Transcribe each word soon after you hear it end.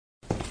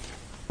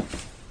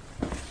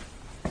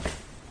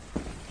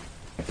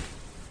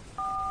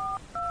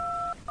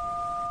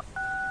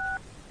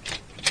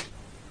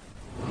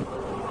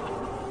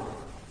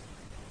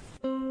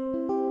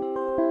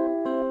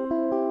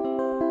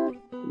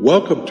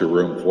Welcome to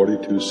room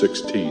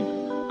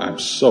 4216. I'm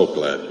so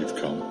glad you've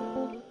come.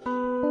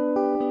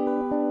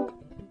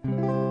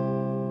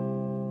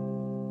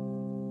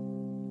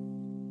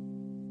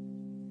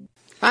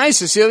 Hi,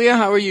 Cecilia.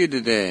 How are you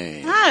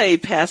today? Hi,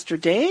 Pastor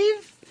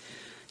Dave.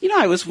 You know,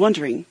 I was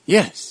wondering.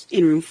 Yes.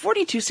 In room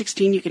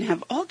 4216, you can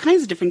have all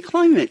kinds of different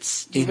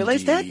climates. Do you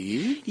realize that?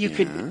 You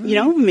could,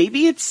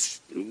 maybe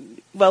it's,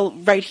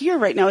 right here,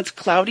 right now, it's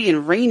cloudy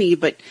and rainy,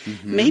 but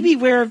maybe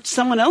where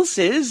someone else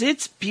is,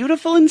 it's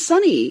beautiful and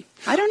sunny.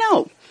 I don't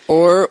know.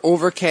 Or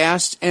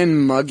overcast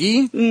and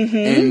muggy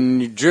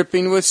and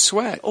dripping with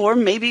sweat. Or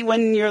maybe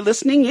when you're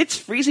listening, it's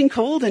freezing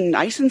cold and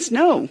ice and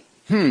snow.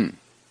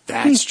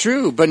 That's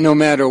true. But no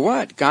matter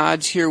what,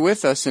 God's here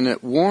with us, and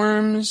it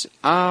warms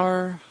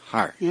our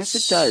hearts. Yes,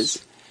 it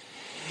does.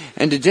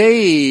 And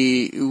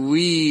today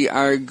we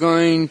are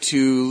going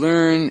to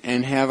learn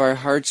and have our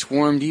hearts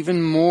warmed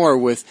even more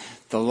with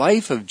the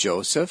life of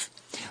Joseph.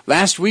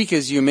 Last week,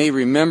 as you may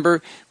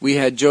remember, we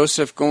had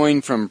Joseph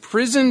going from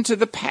prison to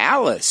the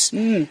palace,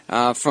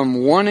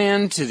 from one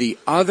end to the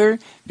other,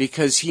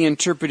 because he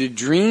interpreted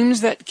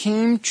dreams that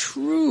came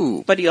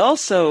true. But he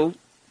also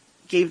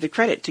gave the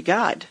credit to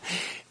God.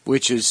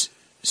 Which is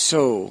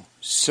so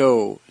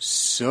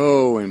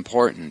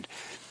important.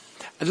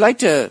 I'd like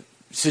to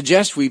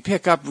suggest we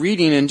pick up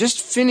reading and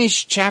just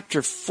finish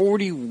chapter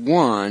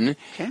 41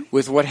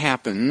 with what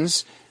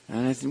happens.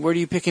 Where are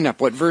you picking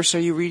up? What verse are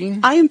you reading?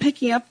 I am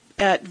picking up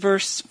at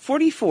verse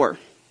 44.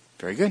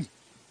 Very good.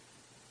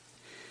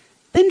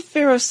 Then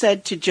Pharaoh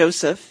said to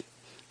Joseph,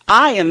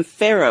 I am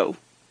Pharaoh,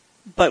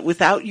 but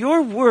without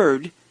your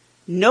word,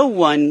 no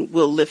one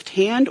will lift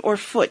hand or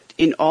foot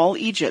in all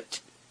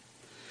Egypt.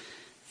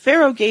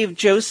 Pharaoh gave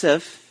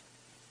Joseph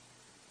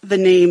the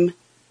name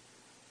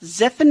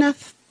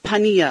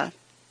Zaphenath-Paneah,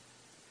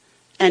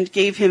 and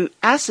gave him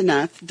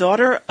Asenath,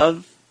 daughter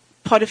of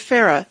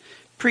Potiphera,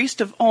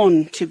 priest of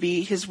On, to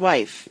be his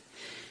wife.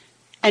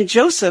 And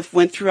Joseph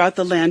went throughout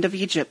the land of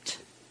Egypt.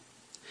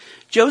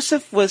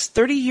 Joseph was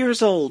 30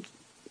 years old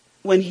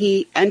when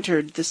he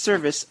entered the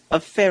service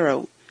of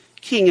Pharaoh,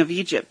 king of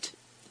Egypt.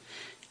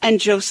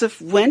 And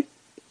Joseph went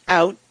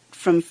out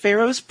from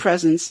Pharaoh's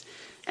presence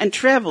and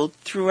traveled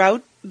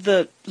throughout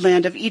the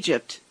land of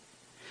Egypt.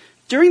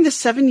 During the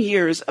 7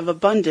 years of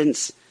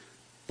abundance,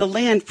 the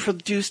land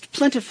produced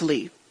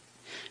plentifully.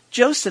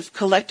 Joseph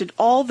collected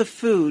all the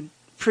food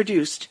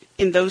produced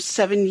in those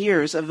 7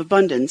 years of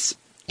abundance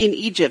in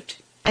Egypt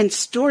and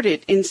stored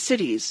it in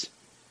cities.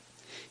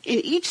 In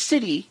each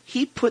city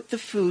he put the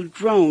food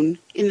grown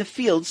in the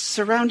fields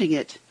surrounding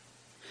it.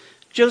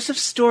 Joseph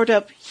stored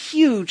up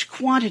huge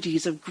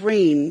quantities of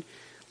grain,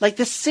 like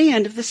the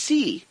sand of the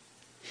sea.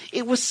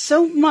 It was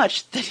so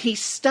much that he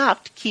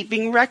stopped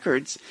keeping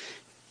records,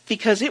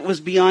 because it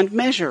was beyond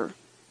measure.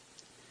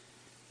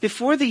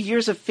 Before the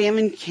years of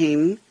famine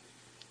came,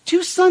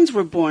 2 sons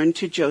were born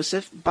to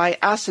Joseph by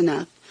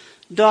Asenath,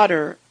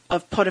 daughter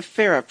of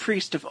Potiphera,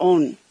 priest of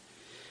On.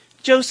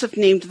 Joseph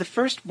named the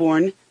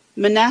firstborn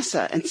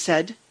Manasseh and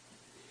said,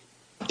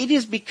 It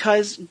is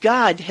because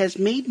God has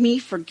made me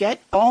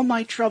forget all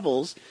my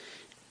troubles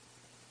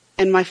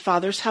and my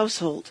father's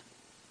household.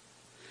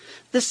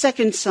 The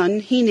second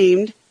son he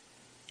named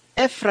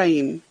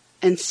Ephraim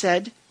and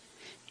said,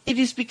 It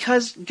is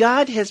because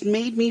God has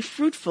made me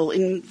fruitful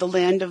in the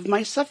land of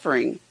my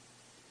suffering.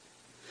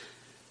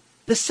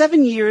 The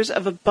 7 years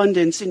of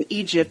abundance in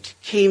Egypt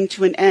came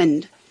to an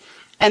end,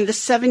 and the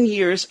 7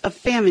 years of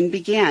famine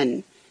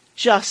began,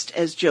 just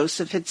as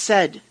Joseph had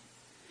said.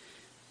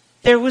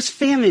 There was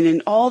famine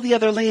in all the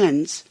other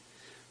lands,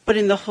 but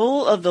in the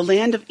whole of the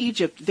land of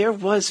Egypt there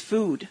was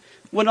food.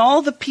 When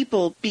all the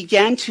people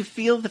began to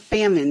feel the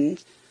famine,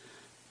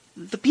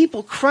 the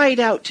people cried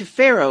out to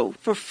Pharaoh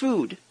for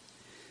food.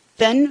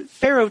 Then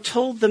Pharaoh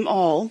told them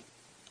all,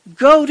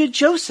 Go to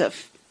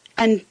Joseph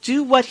and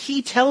do what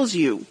he tells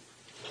you.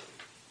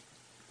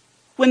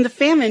 When the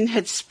famine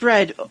had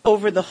spread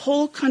over the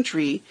whole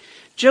country,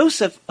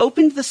 Joseph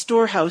opened the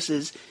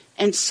storehouses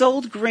and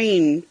sold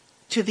grain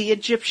to the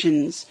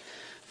Egyptians,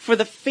 for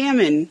the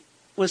famine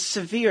was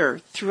severe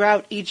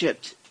throughout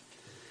Egypt.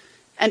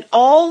 And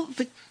all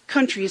the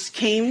countries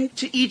came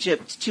to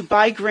Egypt to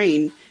buy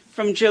grain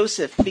from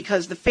Joseph,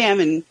 because the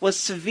famine was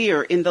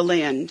severe in the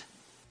land.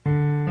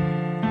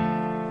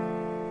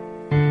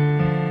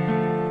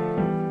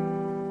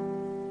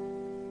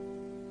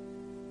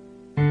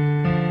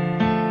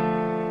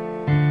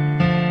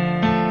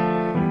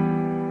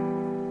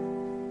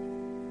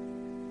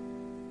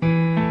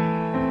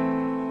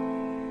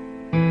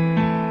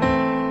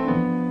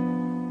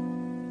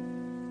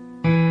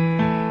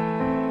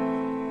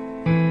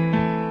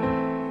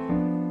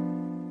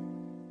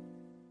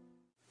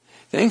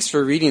 Thanks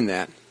for reading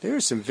that. There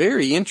are some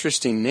very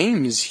interesting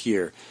names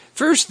here.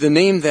 First, the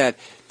name that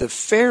the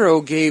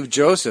Pharaoh gave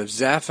Joseph,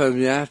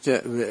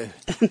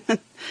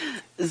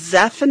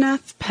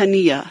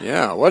 Zaphenath-Paneah.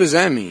 Yeah, what does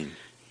that mean?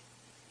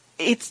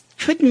 It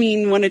could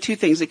mean one of two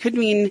things. It could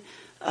mean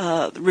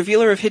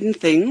revealer of hidden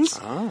things,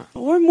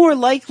 or more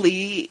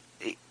likely,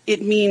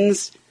 it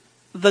means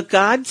the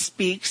God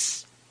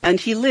speaks and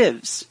he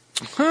lives.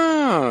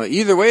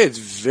 Either way, it's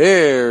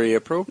very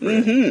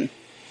appropriate. Mm-hmm.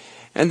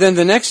 And then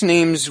the next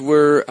names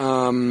were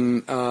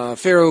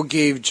Pharaoh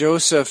gave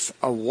Joseph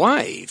a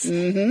wife,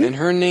 and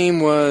her name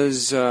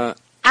was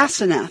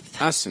Asenath.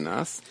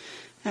 Asenath.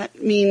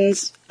 That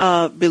means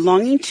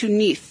belonging to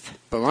Neith.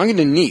 Belonging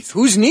to Neith.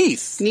 Who's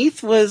Neith?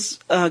 Neith was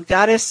a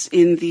goddess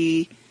in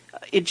the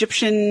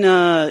Egyptian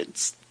Pantheon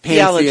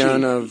theology.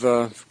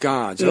 of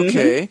gods.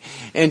 Okay.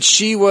 And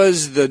she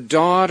was the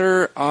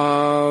daughter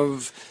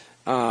of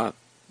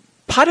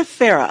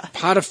Potipharah.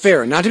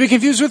 Potipharah. Not to be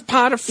confused with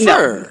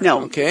Potiphar.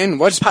 No. Okay. And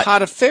what's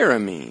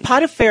Potipharah mean?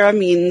 Potipharah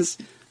means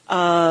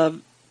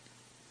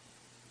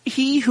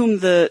he whom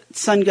the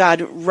sun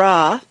god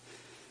Ra,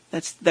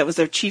 that was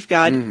their chief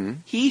god,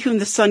 he whom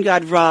the sun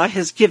god Ra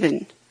has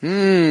given.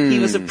 He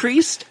was a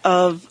priest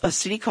of a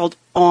city called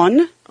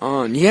On.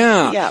 On.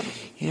 Yeah. Yeah.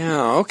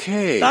 Yeah.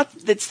 Okay.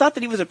 It's thought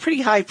that he was a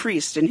pretty high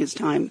priest in his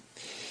time.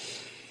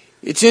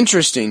 It's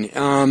interesting.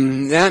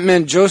 That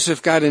meant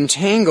Joseph got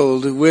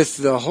entangled with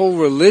the whole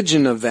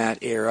religion of that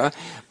era,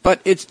 but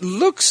it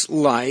looks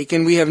like,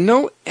 and we have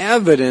no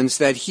evidence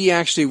that he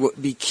actually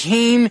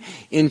became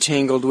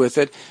entangled with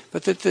it,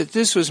 but that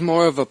this was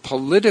more of a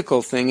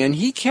political thing, and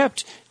he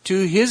kept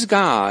to his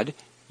God,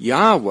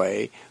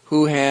 Yahweh,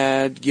 who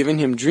had given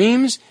him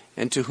dreams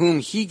and to whom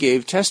he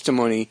gave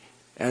testimony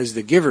as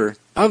the giver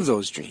of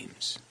those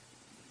dreams.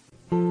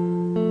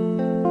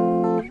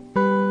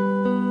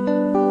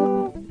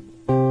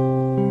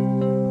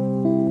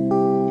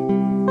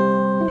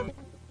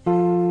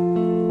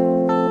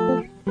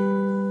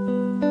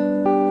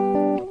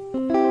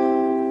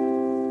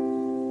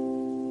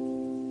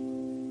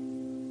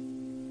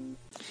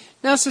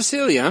 Now,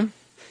 Cecilia,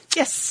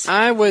 Yes.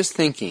 I was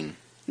thinking,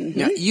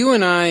 now, you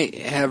and I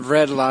have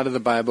read a lot of the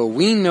Bible.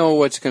 We know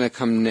what's going to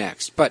come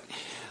next, but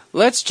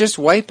let's just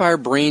wipe our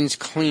brains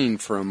clean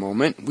for a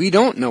moment. We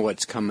don't know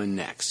what's coming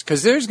next,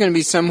 because there's going to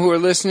be some who are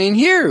listening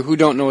here who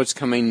don't know what's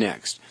coming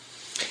next.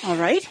 All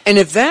right. And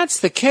if that's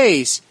the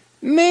case,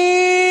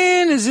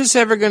 man, is this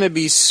ever going to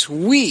be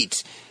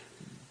sweet.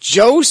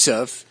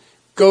 Joseph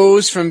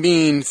goes from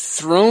being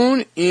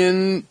thrown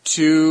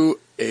into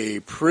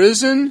a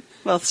prison.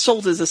 Well,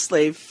 sold as a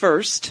slave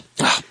first.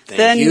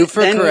 Thank you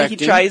for correcting. Then he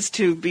tries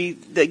to the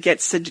and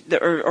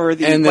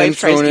then wife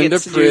tries thrown to into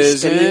get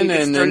seduced, prison,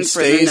 and then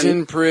stays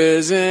in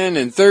prison,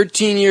 and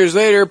 13 years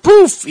later,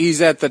 poof,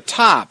 he's at the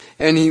top,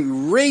 and he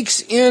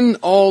rakes in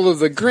all of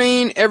the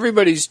grain.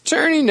 Everybody's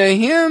turning to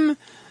him.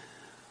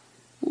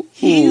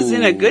 He's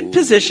in a good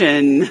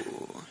position.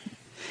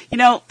 You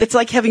know, it's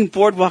like having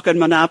Boardwalk on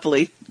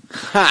Monopoly.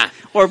 Ha!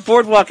 Or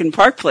Boardwalk in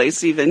Park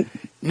Place, even.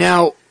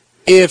 Now,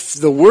 if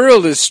the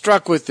world is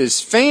struck with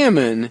this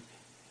famine,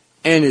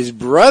 and his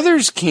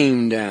brothers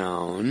came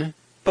down...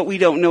 But we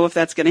don't know if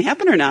that's going to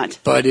happen or not.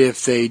 But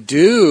if they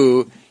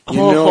do, you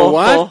know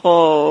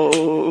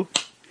what?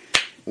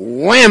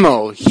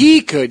 Whammo!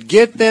 He could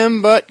get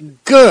them,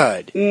 but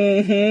good.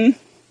 Mm-hmm.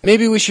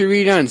 Maybe we should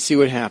read on and see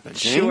what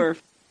happens. Sure.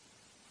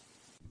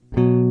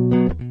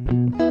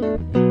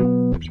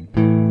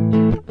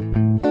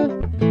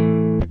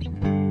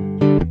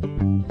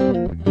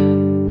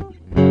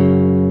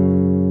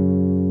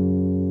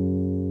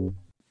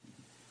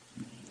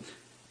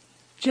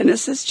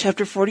 Genesis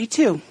chapter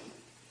 42.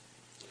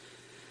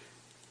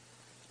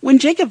 When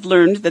Jacob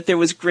learned that there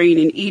was grain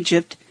in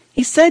Egypt,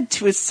 he said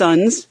to his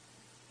sons,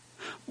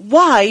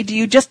 "Why do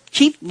you just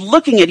keep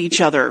looking at each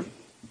other?"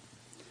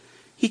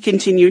 He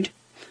continued,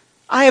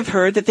 "I have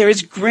heard that there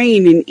is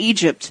grain in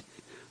Egypt.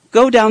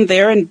 Go down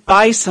there and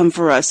buy some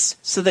for us,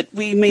 so that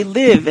we may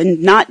live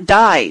and not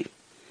die."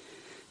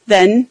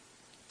 Then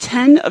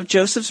 10 of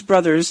Joseph's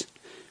brothers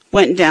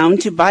went down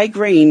to buy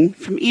grain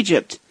from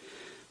Egypt.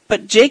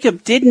 But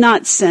Jacob did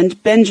not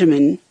send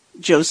Benjamin,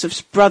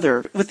 Joseph's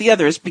brother, with the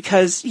others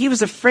because he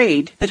was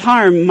afraid that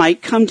harm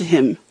might come to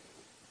him.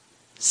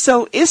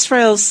 So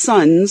Israel's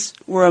sons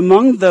were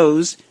among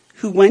those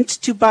who went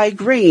to buy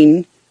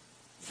grain,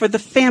 for the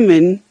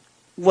famine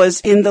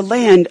was in the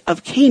land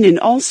of Canaan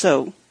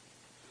also.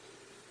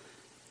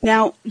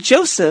 Now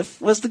Joseph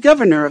was the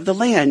governor of the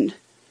land,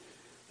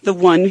 the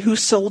one who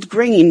sold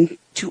grain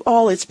to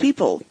all its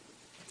people.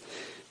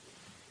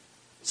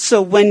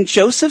 So when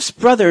Joseph's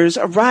brothers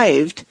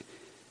arrived,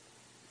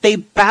 they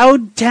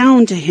bowed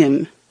down to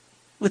him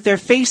with their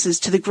faces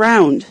to the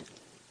ground.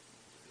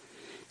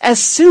 As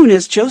soon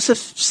as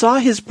Joseph saw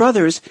his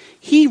brothers,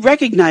 he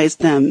recognized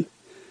them,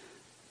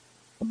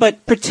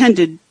 but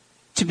pretended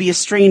to be a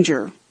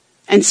stranger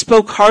and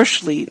spoke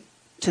harshly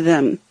to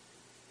them.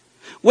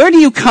 "Where do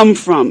you come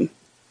from?"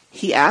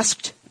 he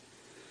asked.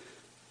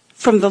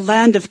 "From the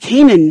land of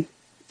Canaan,"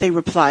 they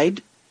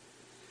replied,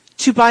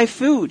 "to buy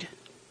food."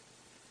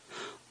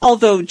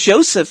 Although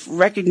Joseph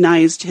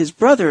recognized his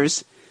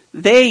brothers,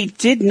 they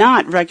did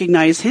not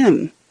recognize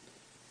him.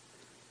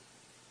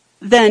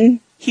 Then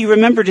he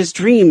remembered his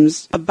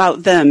dreams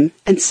about them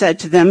and said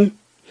to them,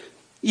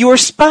 "You are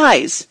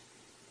spies.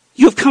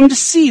 You have come to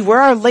see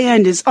where our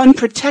land is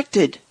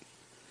unprotected."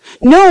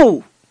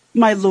 "No,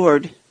 my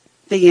lord,"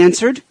 they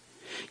answered.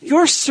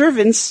 "Your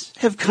servants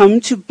have come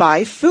to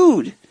buy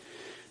food.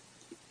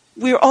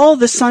 We're all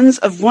the sons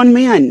of one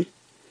man.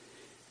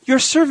 Your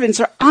servants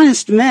are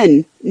honest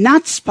men,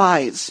 not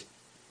spies."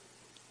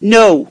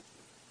 "No,"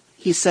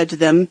 he said to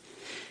them,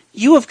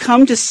 "you have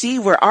come to see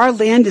where our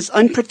land is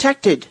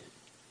unprotected."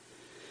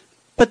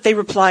 But they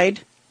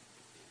replied,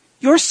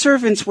 "Your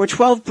servants were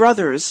 12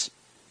 brothers,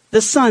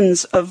 the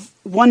sons of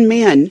one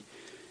man,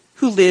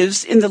 who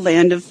lives in the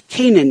land of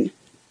Canaan.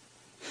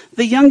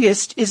 The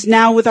youngest is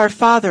now with our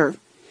father,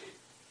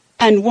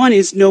 and one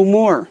is no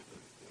more."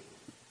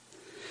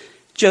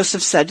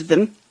 Joseph said to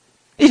them,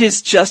 "It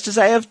is just as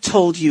I have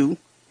told you.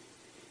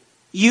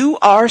 You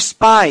are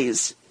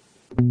spies."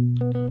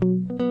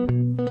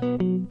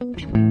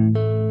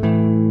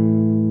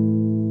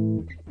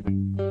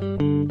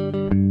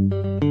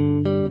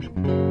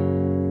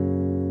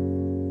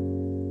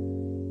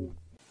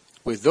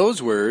 With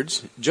those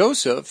words,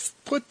 Joseph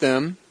put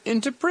them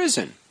into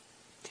prison.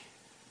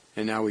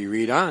 And now we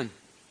read on.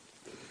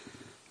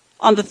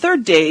 On the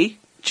 3rd day,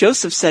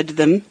 Joseph said to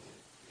them,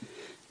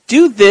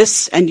 "Do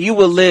this and you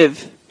will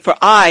live, for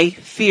I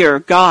fear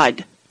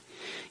God.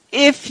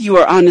 If you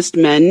are honest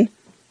men,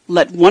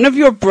 let one of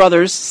your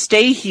brothers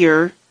stay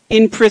here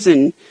in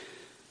prison,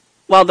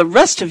 while the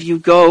rest of you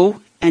go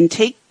and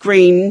take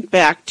grain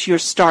back to your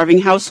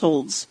starving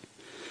households.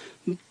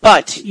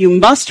 But you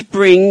must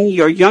bring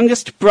your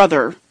youngest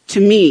brother to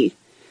me,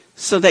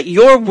 so that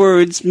your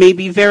words may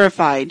be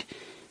verified,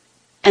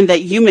 and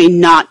that you may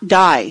not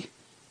die."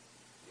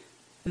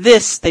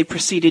 This they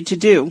proceeded to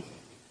do.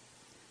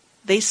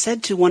 They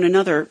said to one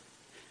another,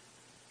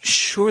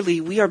 "Surely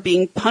we are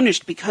being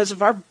punished because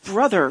of our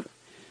brother.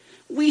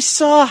 We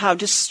saw how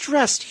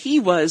distressed he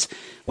was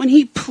when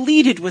he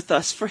pleaded with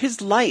us for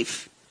his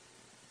life.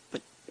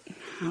 But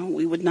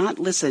we would not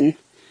listen.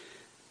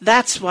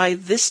 That's why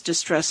this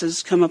distress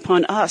has come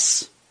upon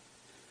us."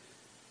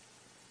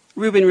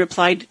 Reuben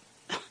replied,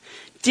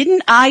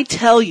 "Didn't I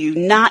tell you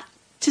not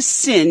to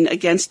sin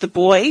against the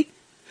boy?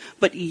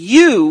 But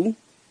you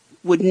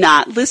would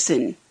not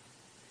listen.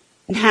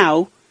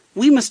 Now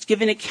we must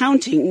give an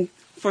accounting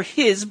for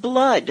his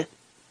blood."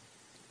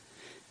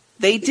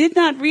 They did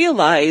not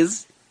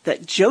realize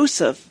that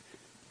Joseph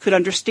could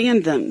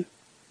understand them,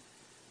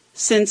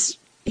 since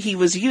he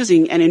was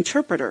using an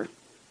interpreter.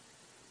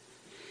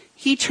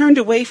 He turned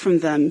away from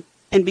them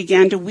and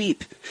began to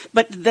weep,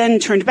 but then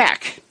turned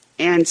back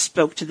and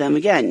spoke to them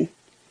again.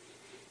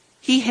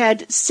 He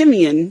had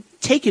Simeon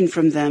taken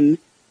from them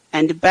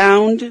and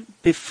bound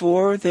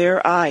before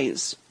their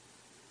eyes.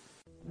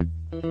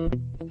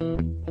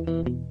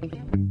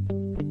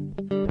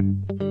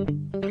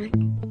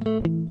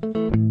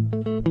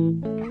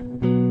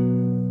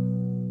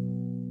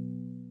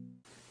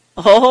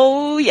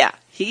 Oh, yeah.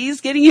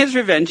 He's getting his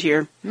revenge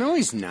here. No,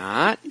 he's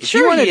not.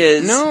 Sure he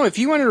is. No, if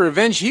he wanted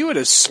revenge, he would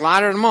have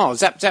slaughtered them all.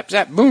 Zap, zap,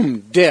 zap,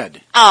 boom,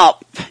 dead. Oh,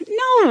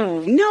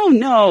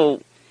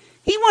 no.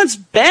 He wants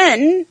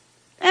Ben,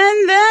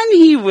 and then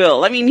he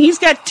will. I mean, he's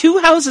got 2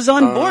 houses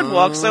on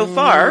Boardwalk so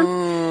far.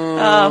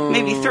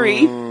 Maybe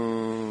 3.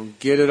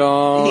 Get it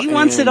all. He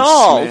wants it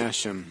all.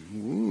 Smash him.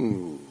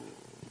 Ooh.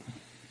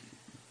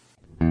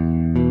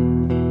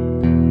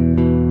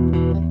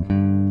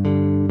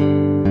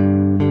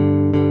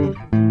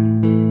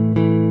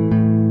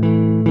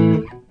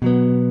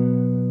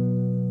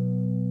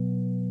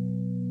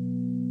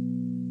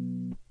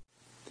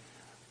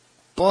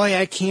 Boy,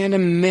 I can't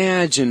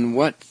imagine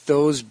what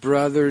those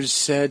brothers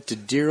said to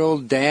dear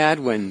old Dad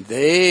when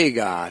they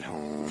got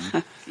home.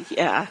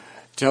 Yeah.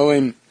 Tell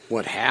him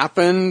what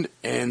happened,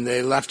 and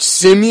they left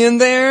Simeon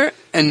there,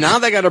 and now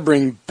they got to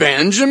bring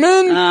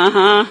Benjamin?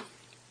 Uh-huh.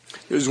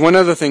 There's one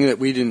other thing that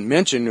we didn't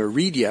mention or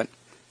read yet,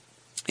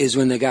 is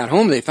when they got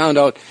home, they found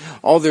out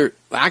all their,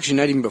 actually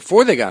not even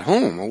before they got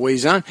home, a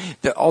ways on,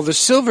 that all the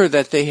silver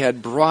that they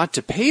had brought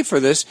to pay for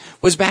this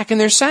was back in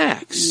their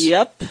sacks.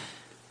 Yep.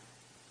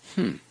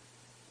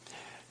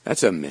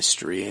 That's a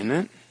mystery, isn't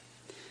it?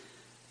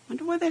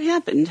 Wonder why that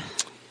happened.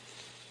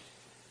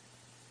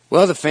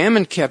 Well, the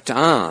famine kept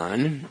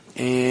on,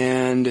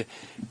 and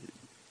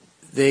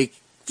they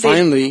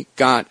finally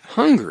got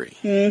hungry.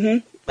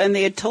 Mm-hmm. And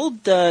they had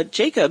told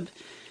Jacob,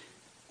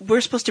 "We're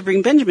supposed to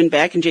bring Benjamin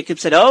back," and Jacob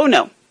said, "Oh,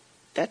 no,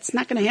 that's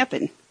not going to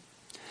happen."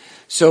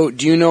 So,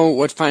 do you know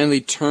what finally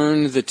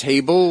turned the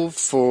table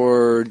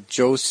for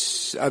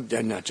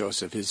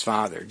his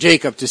father,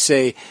 Jacob, to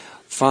say,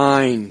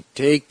 "Fine,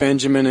 take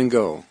Benjamin and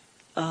go"?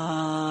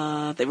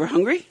 They were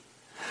hungry?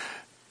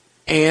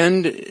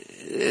 And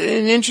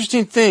an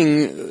interesting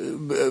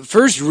thing,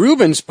 first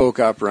Reuben spoke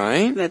up,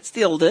 right? That's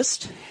the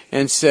oldest.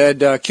 And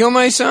said, "Kill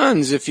my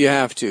sons if you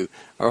have to,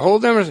 or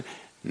hold them."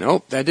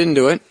 Nope, that didn't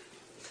do it.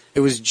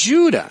 It was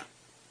Judah.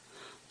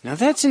 Now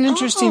that's an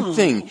interesting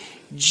thing.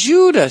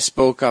 Judah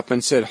spoke up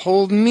and said,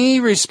 "Hold me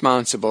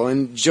responsible."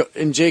 And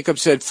Jacob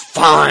said,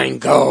 "Fine,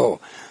 go."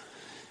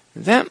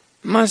 That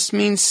must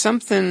mean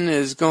something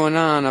is going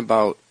on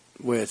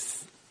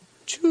with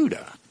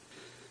Judah.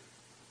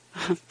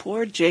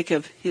 Poor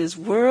Jacob. His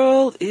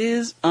world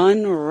is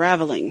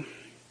unraveling.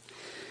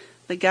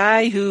 The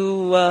guy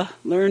who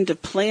learned to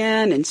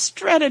plan and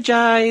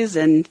strategize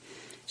and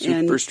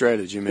Super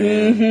strategy,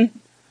 man.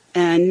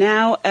 And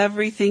now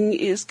everything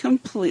is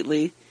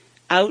completely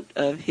out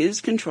of his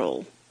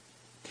control.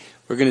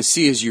 We're going to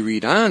see as you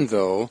read on,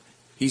 though,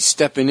 he's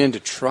stepping in to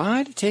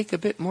try to take a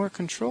bit more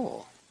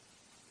control.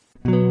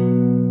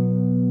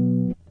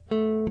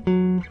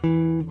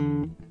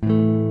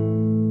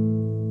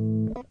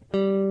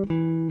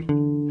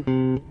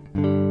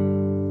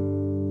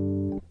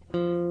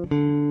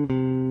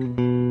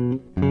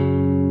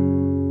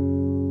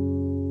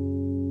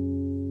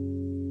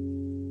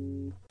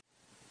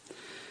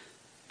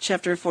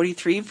 Chapter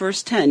 43,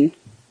 verse 10,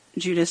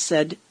 Judah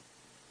said,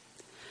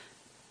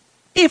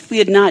 "If we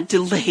had not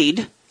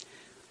delayed,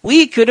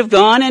 we could have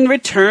gone and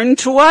returned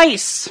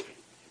twice."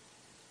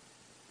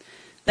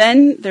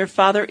 Then their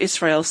father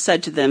Israel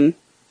said to them,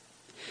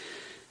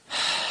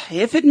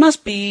 "If it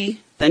must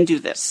be, then do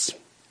this.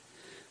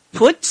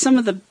 Put some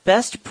of the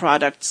best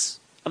products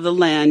of the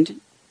land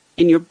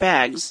in your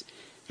bags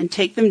and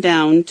take them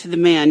down to the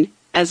man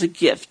as a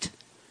gift.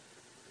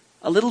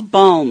 A little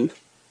balm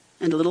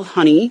and a little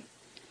honey,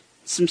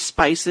 some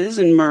spices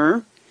and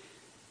myrrh,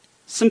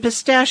 some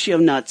pistachio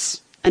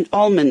nuts and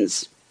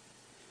almonds.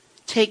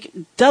 Take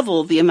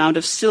double the amount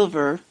of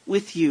silver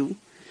with you,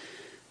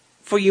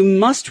 for you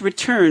must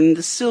return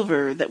the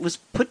silver that was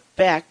put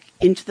back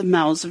into the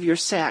mouths of your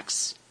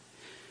sacks.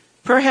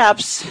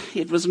 Perhaps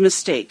it was a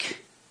mistake.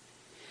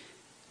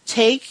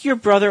 Take your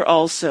brother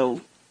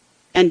also,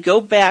 and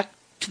go back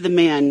to the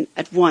man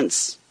at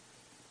once.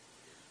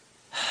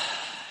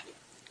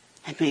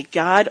 And may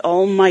God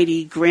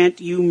Almighty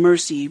grant you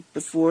mercy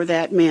before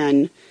that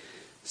man,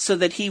 so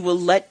that he will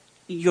let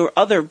your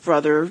other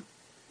brother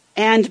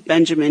and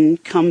Benjamin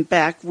come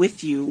back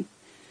with you.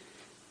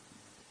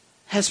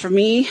 As for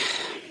me,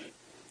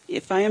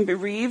 if I am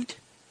bereaved,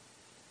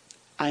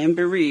 I am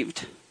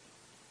bereaved."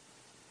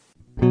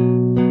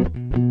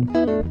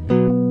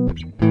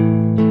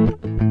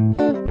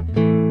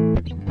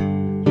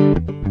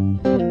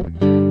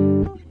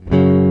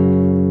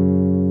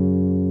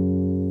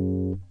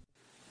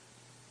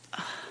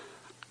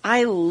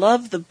 I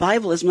love the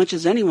Bible as much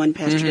as anyone,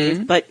 Pastor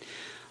Dave, but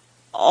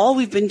all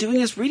we've been doing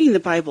is reading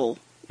the Bible.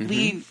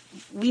 We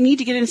need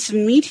to get into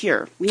some meat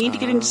here. We need to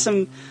get into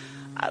some.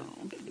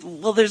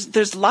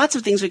 There's lots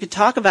of things we could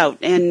talk about,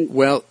 and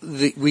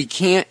we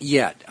can't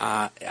yet.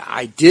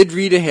 I did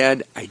read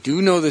ahead. I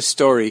do know the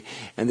story,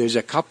 and there's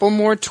a couple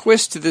more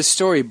twists to this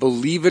story,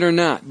 believe it or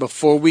not,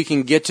 before we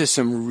can get to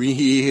some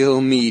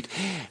real meat,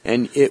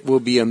 and it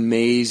will be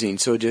amazing.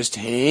 So just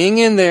hang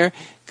in there,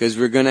 because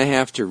we're going to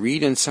have to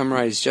read and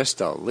summarize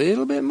just a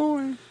little bit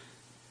more.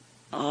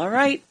 All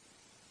right.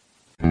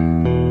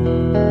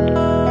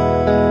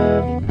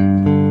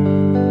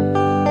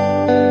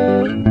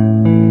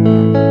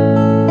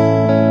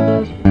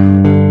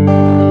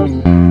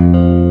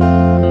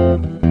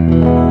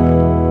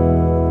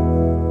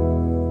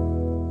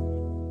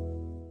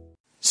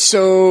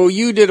 So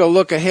you did a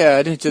look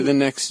ahead to the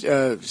next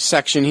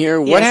section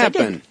here. What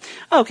happened?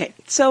 Okay,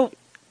 so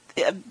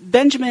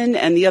Benjamin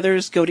and the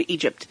others go to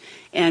Egypt.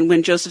 And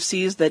when Joseph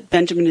sees that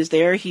Benjamin is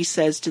there, he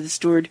says to the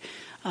steward,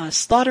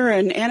 "Slaughter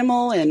an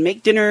animal and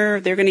make dinner.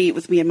 They're going to eat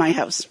with me in my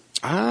house."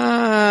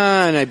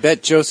 And I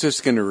bet Joseph's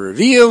going to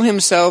reveal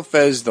himself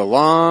as the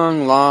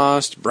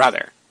long-lost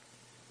brother.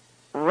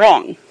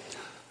 Wrong.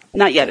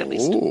 Not yet, at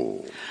least.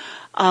 Oh.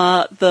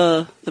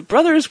 The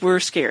brothers were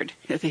scared.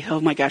 Oh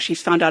my gosh,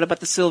 he's found out about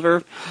the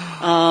silver.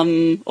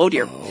 Oh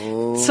dear.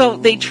 Oh. So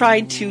they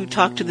tried to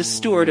talk to the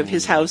steward of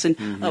his house, and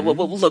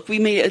look, we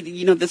made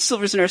the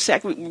silver's in our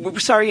sack. We're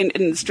sorry, and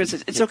the steward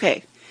says, "It's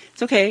okay,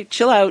 it's okay,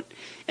 chill out."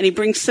 And he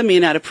brings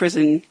Simeon out of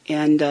prison,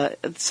 and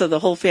so the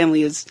whole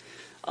family is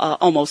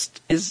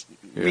almost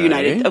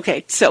reunited. Right.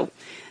 Okay, so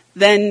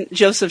then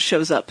Joseph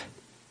shows up,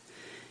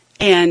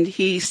 and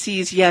he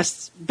sees,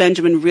 yes,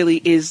 Benjamin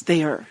really is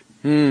there.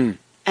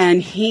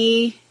 And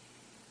he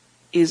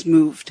is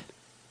moved.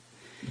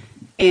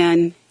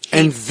 And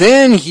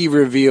then he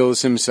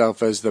reveals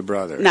himself as the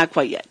brother. Not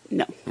quite yet,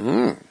 no.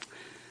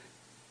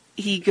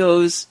 He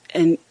goes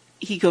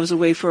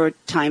away for a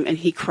time and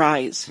he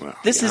cries. Well,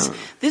 this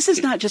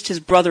is not just his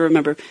brother,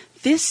 remember.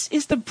 This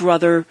is the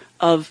brother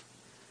of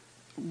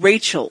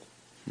Rachel.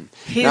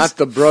 Not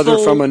the brother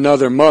from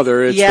another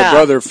mother, it's the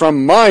brother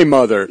from my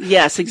mother.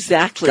 Yes,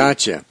 exactly.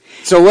 Gotcha.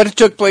 So what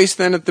took place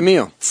then at the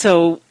meal?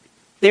 So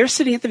they're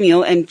sitting at the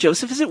meal, and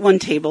Joseph is at one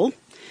table,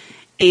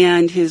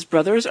 and his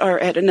brothers are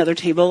at another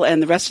table,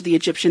 and the rest of the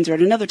Egyptians are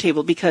at another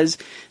table, because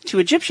to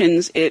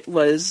Egyptians it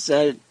was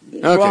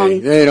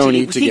wrong they don't to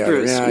eat with together.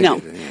 Hebrews. Yeah,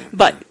 no,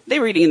 but they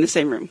were eating in the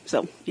same room,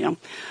 so,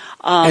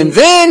 and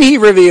then he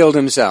revealed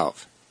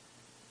himself.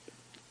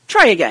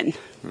 Try again.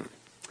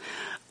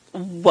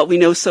 What we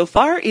know so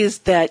far is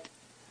that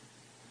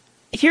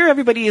here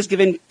everybody is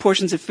given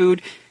portions of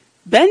food.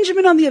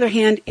 Benjamin, on the other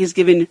hand, is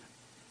given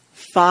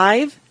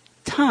 5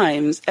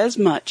 times as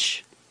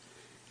much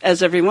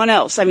as everyone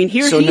else. I mean,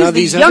 he's the youngest.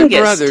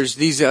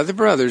 These other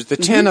brothers, the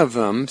 10 of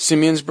them,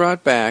 Simeon's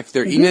brought back.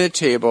 They're eating at a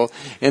table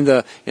in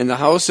the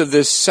house of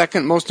this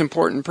second most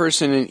important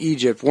person in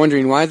Egypt,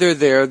 wondering why they're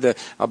there.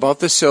 About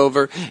the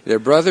silver, their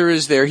brother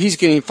is there. He's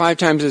getting 5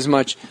 times as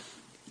much.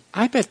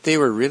 I bet they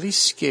were really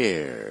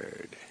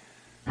scared.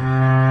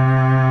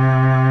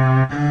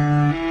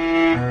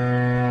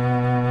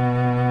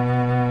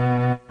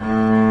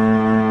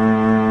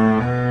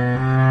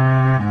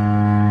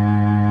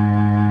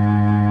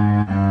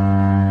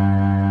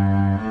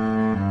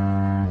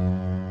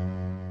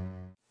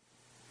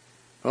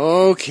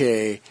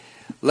 Okay,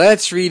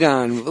 let's read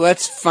on.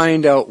 Let's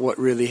find out what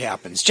really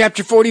happens.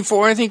 Chapter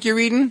 44, I think you're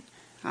reading?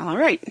 All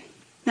right.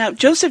 Now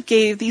Joseph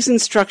gave these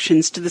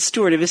instructions to the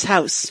steward of his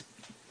house.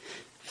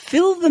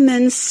 Fill the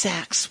men's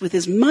sacks with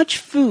as much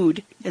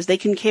food as they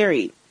can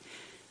carry,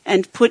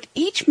 and put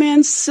each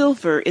man's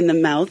silver in the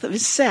mouth of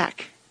his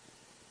sack.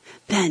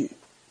 Then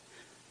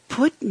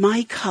put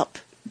my cup,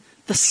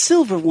 the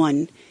silver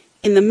one,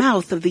 in the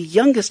mouth of the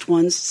youngest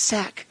one's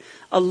sack,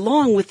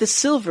 along with the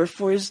silver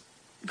for his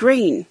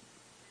grain.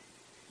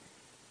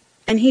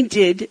 And he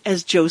did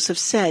as Joseph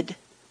said.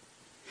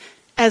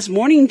 As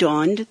morning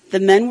dawned, the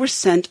men were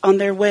sent on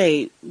their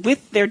way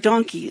with their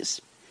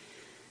donkeys.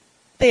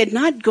 They had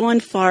not gone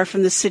far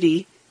from the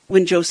city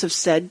when Joseph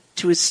said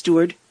to his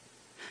steward,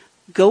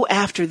 "Go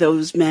after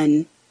those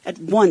men at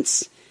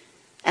once,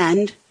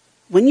 and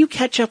when you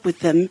catch up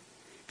with them,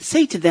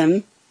 say to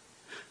them,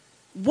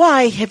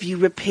 'Why have you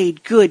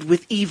repaid good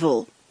with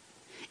evil?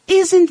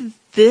 Isn't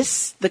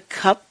this the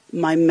cup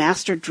my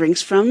master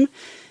drinks from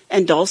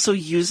and also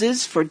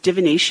uses for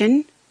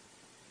divination?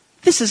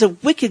 This is a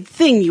wicked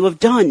thing you have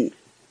done.'"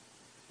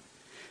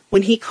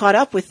 When he caught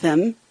up with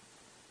them,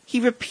 he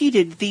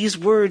repeated these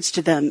words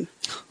to them.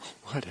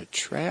 What a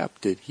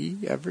trap did he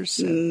ever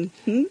set?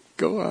 Mm-hmm.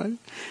 Go on.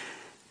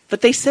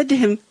 But they said to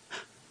him,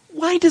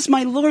 "Why does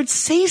my lord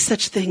say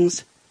such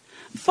things?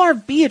 Far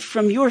be it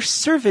from your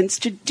servants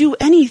to do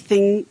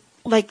anything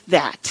like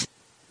that.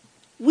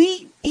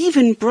 We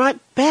even brought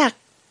back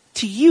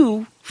to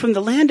you from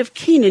the land of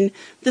Canaan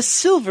the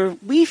silver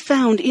we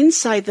found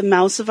inside the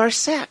mouths of our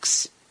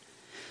sacks.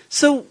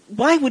 So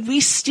why would we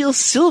steal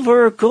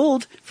silver or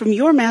gold from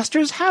your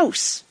master's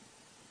house?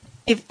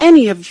 If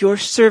any of your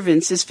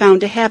servants is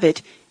found to have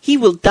it, he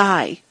will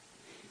die,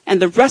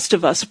 and the rest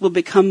of us will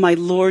become my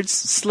lord's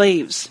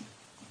slaves."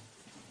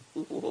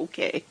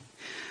 Okay.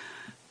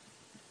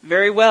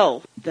 "Very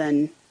well,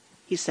 then,"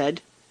 he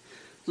said.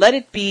 "Let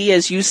it be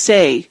as you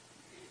say.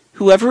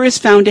 Whoever is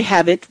found to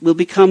have it will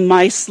become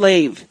my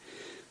slave.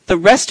 The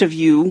rest of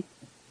you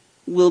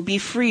will be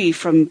free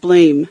from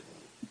blame."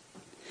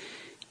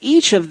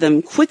 Each of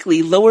them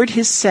quickly lowered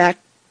his sack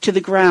to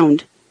the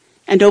ground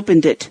and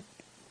opened it.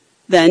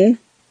 Then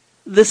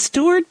the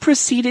steward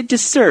proceeded to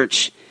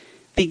search,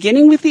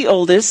 beginning with the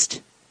oldest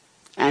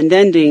and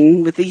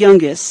ending with the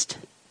youngest.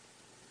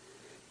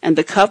 And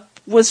the cup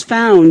was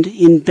found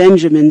in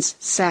Benjamin's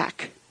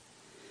sack.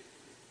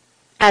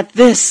 At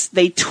this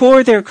they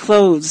tore their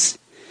clothes.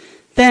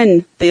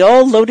 Then they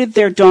all loaded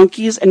their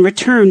donkeys and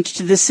returned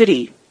to the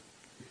city.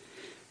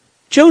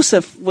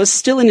 Joseph was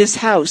still in his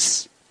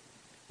house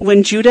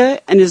when Judah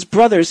and his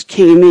brothers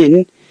came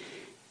in,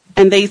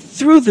 and they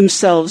threw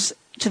themselves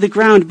to the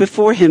ground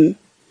before him.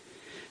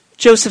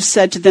 Joseph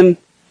said to them,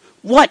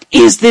 "What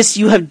is this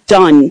you have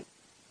done?"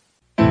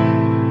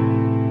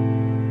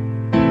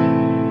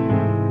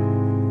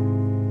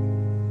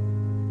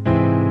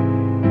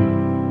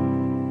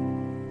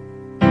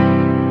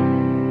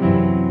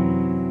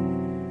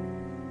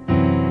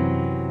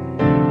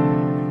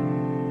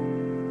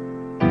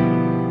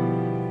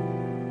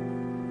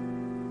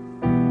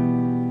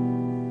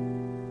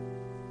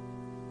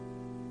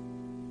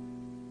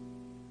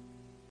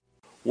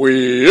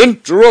 We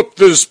interrupt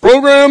this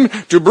program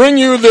to bring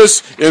you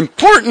this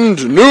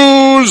important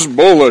news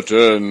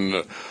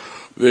bulletin.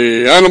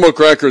 The animal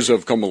crackers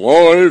have come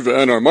alive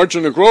and are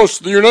marching across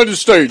the United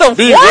States.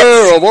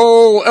 Beware of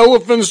all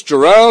elephants,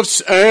 giraffes,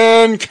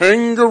 and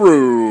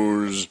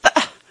kangaroos.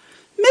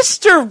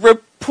 Mr.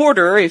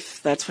 Reporter,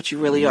 if that's what you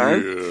really are.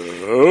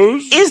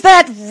 Yes? Is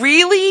that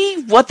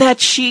really what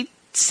that sheet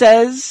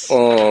says?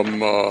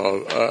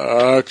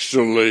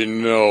 Actually,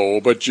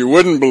 no, but you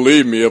wouldn't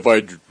believe me if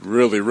I'd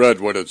really read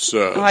what it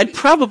said. I'd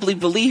probably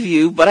believe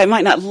you, but I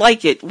might not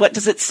like it. What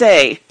does it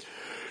say?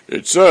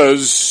 It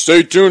says,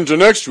 stay tuned to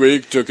next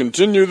week to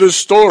continue this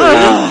story,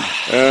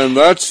 and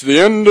that's the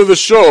end of the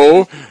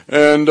show,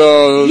 and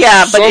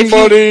yeah, but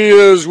somebody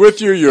is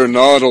with you, you're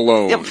not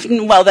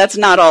alone. Well, that's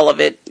not all of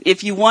it.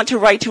 If you want to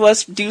write to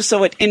us, do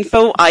so at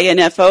info,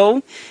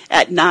 I-N-F-O,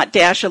 at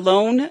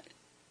not-alone.net,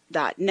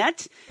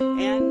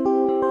 and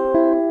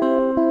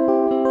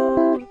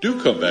Do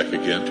come back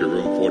again to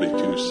room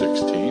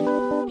 4216.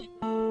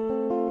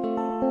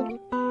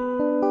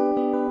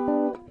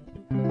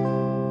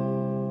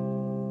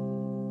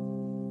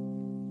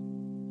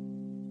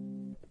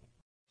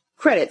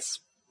 Credits.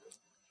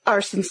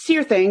 Our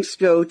sincere thanks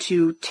go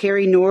to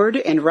Terry Nord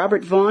and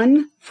Robert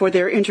Vaughn for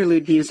their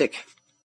interlude music.